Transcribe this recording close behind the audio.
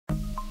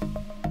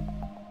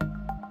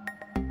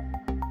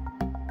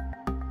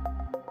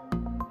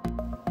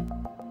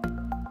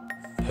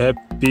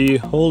Happy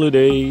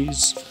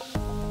holidays!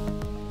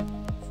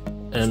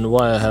 And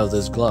why I have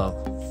this glove?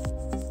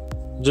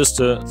 Just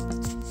a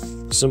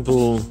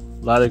simple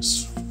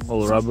latex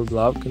or rubber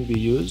glove can be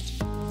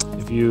used.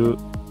 If you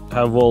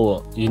have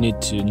Volvo, you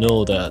need to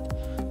know that,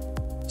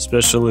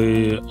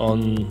 especially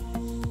on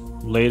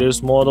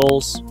latest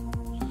models,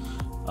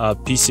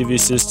 PCV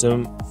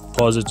system,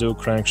 Positive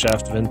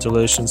Crankshaft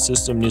Ventilation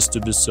system, needs to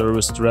be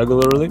serviced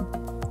regularly.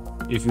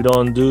 If you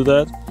don't do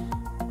that,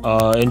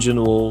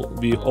 engine will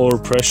be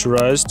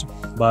overpressurized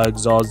by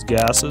exhaust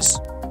gases,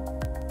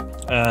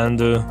 and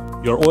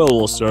your oil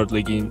will start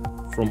leaking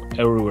from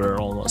everywhere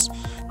almost.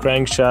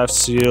 Crankshaft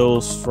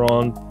seals,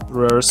 front,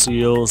 rear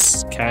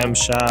seals,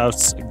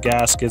 camshafts,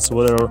 gaskets,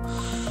 whatever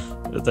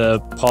the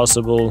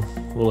possible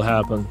will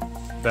happen,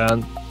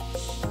 then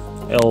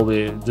it'll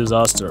be a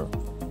disaster.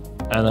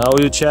 And how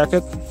you check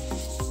it?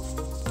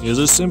 Use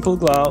a simple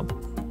glove,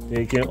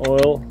 take an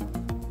oil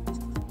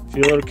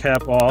filler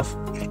cap off,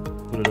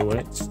 put it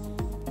away,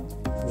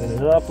 clean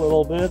it up a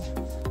little bit,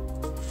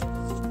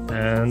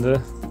 and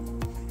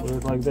put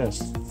it like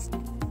this.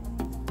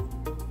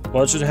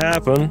 What should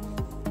happen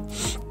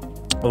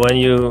when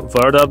you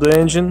fire up the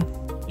engine?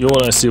 You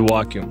want to see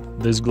vacuum.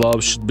 This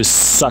glove should be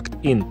sucked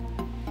in.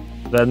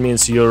 That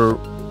means your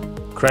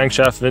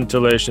crankshaft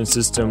ventilation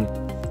system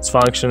is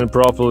functioning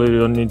properly. You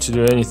don't need to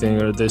do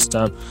anything at this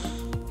time.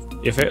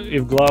 If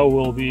glove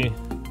will be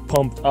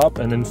pumped up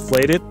and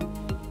inflated,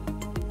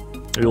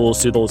 you will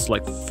see those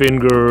like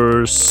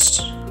fingers,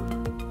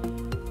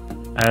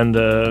 and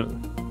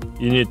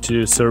you need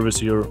to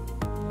service your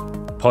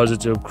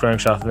positive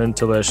crankshaft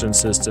ventilation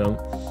system.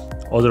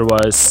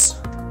 Otherwise,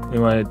 you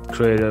might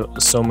create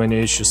so many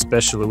issues,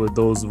 especially with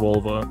those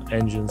Volvo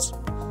engines.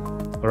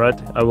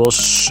 Alright, I will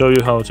show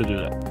you how to do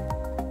that.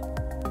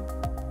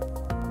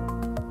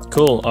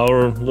 Cool,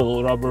 our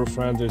little rubber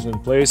friend is in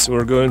place.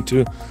 We're going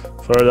to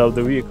fire out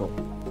the vehicle.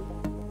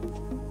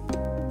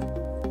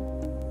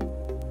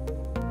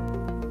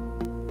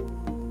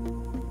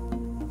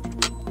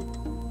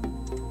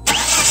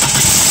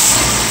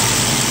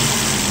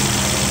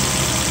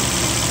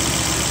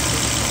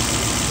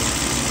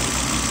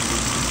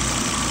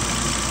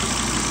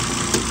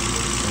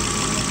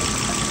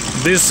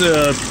 This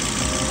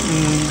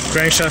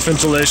crankshaft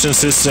ventilation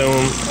system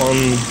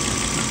on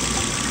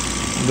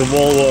the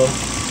Volvo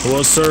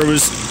was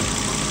serviced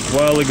a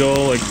while ago,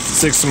 like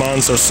 6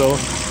 months or so,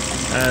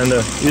 and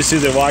you see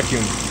the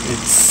vacuum,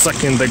 it's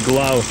sucking the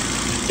glove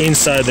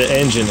inside the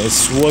engine.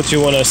 It's what you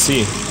want to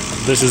see.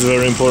 This is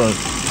very important.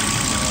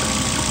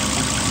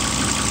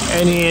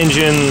 Any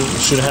engine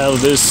should have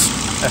this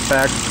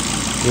effect.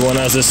 You want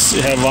to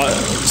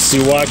see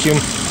vacuum.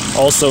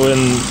 Also,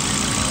 in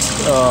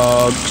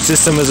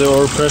system is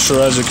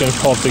overpressurized, you can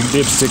pop the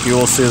dipstick, you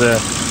will see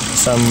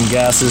some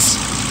gases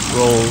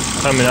will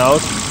coming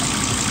out.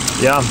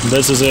 Yeah,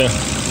 this is a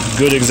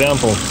good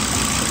example.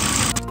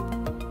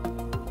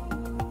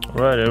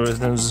 Alright,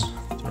 everything's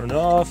turned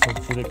off. I'll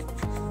put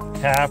the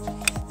cap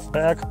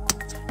back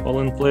all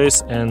in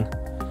place, and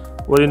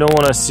what you don't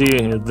want to see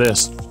is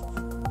this.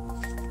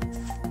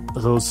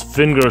 Those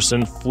fingers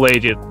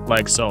inflated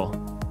like so,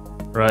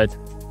 right?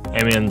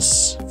 It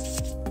means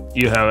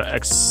you have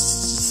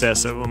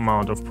excessive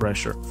amount of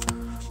pressure,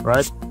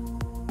 right?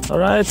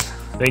 Alright,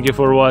 thank you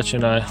for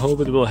watching. I hope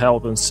it will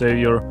help and save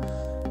your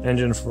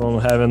engine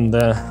from having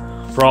the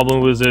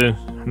problem with the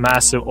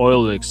massive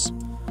oil leaks.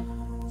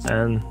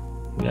 And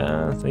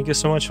yeah, thank you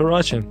so much for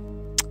watching.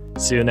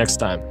 See you next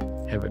time.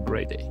 Have a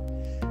great day.